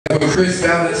Jarvis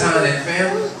Ballentine and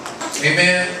family.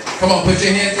 Amen. Come on, put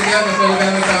your hands together for the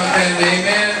Ballentine family.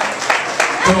 Amen.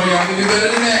 Come on, y'all can do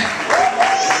better than that.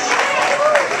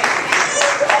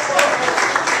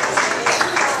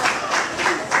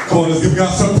 Come on, let's give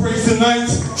God some praise tonight.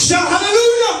 Shout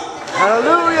hallelujah!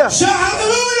 Hallelujah! Shout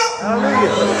hallelujah!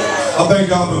 Hallelujah! I thank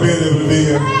God for being able to be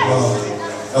here.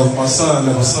 That was my son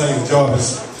that was saying,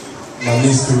 Jarvis, my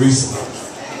niece Teresa.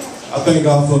 I thank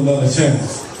God for another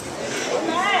chance.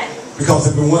 Because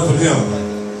if it weren't for him,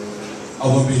 I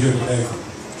wouldn't be here today.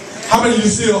 How many of you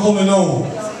still holding on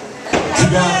to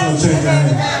God for a change of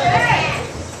hand?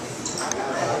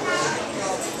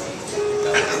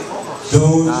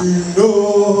 Don't you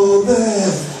know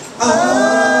that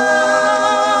I'll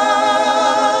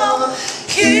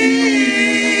keep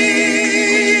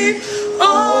on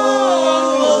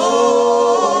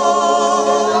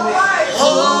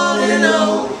holding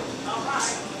on?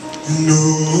 You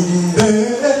know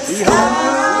that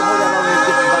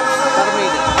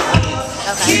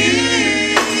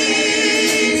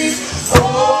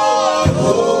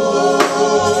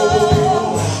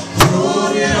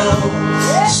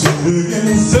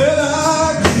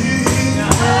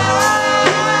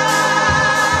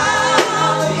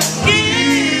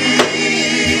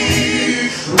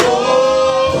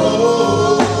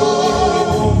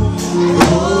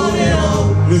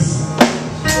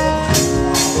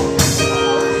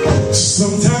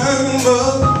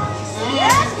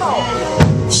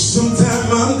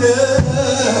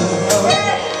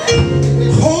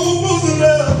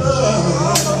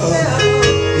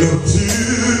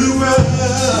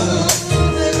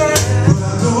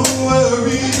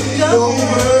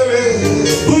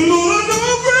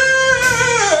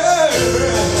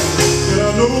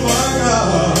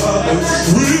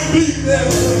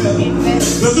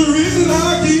there's a reason I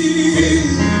keep.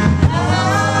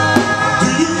 Do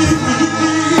you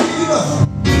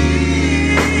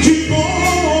keep on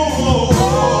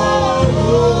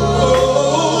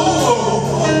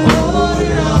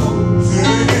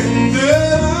saying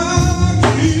that I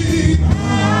keep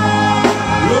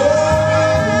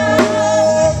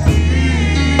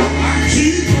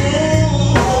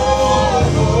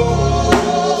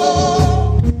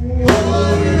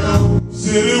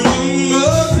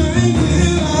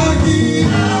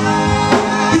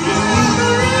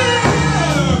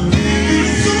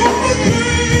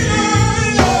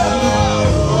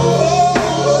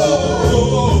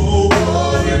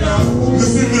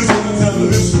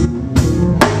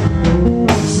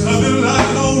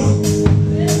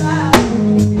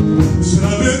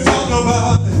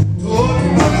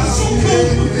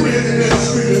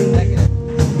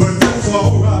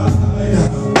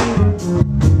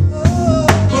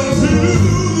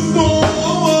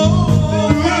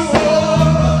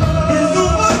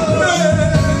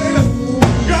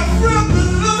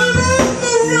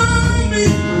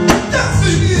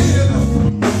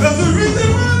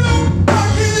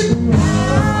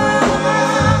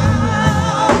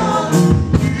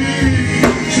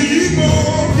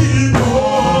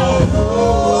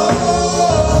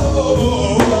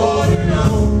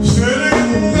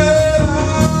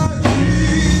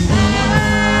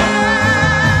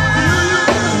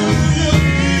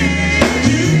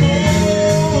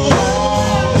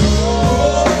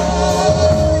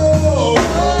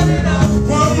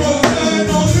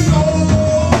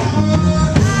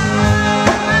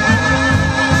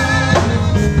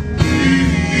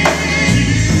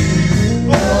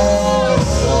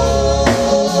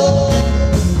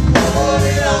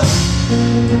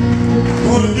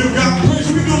give God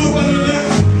praise. We do look better than that.